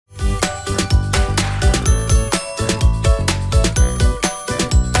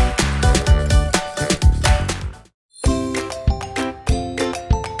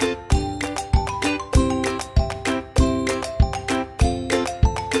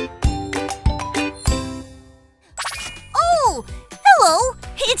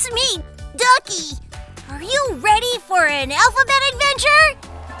Ducky! Are you ready for an alphabet adventure?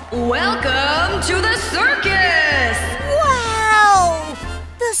 Welcome to the circus! Wow!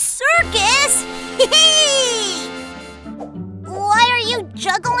 The circus? Why are you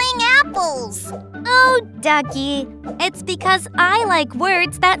juggling apples? Oh, Ducky, it's because I like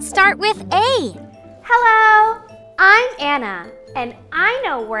words that start with A. Hello, I'm Anna, and I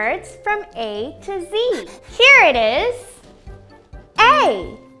know words from A to Z. Here it is.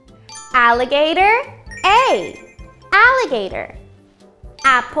 A. Alligator, A. Alligator.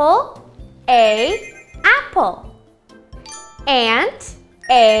 Apple, A. Apple. Ant,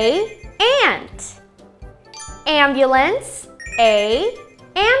 A. Ant. Ambulance, A.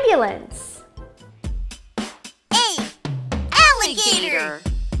 Ambulance. A. Alligator.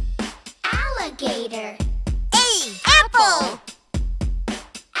 Alligator. A. Apple.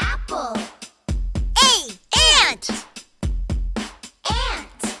 Apple. A. Ant.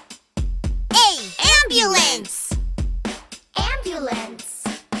 Ant. A. Ambulance. Ambulance.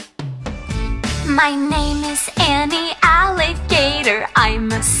 My name is Annie Alligator.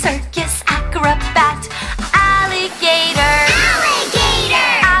 I'm a circus acrobat. Alligator. Alligator.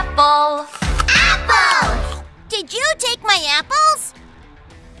 Apple. Apple. Did you take my apples?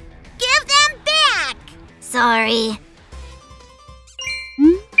 Give them back! Sorry.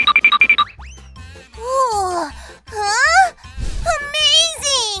 Ooh, huh?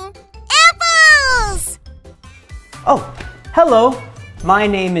 Amazing! Apples! Oh, hello. My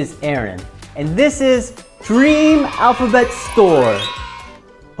name is Aaron, and this is Dream-Alphabet Store.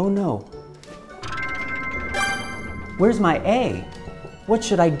 Oh no. Where's my A? What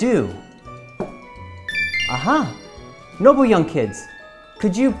should I do? Aha! Nobuyoung kids,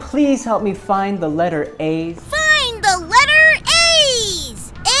 could you please help me find the letter A? Find the letter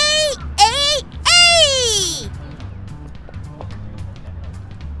A's! A, A, A!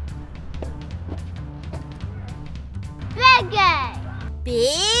 Big A.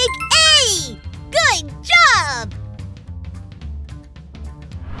 Big A! Good job!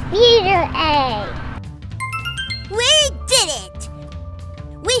 Little A. We did it!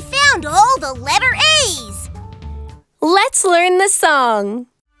 We found all the letter A's! Let's learn the song.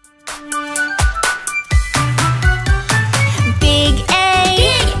 Big A,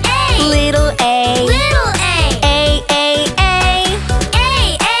 Big A. little A, Little A. A, A, A.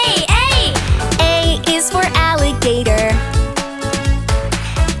 A, A, A. A is for alligator.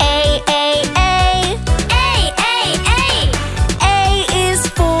 A, A, A. A, A, A. A is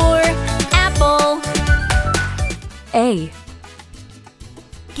for apple. A.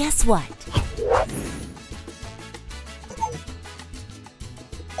 Guess what?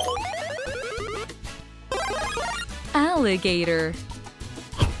 Alligator.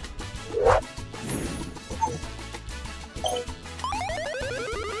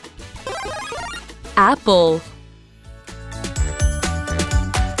 Apple.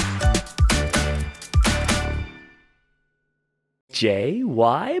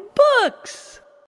 JY Books.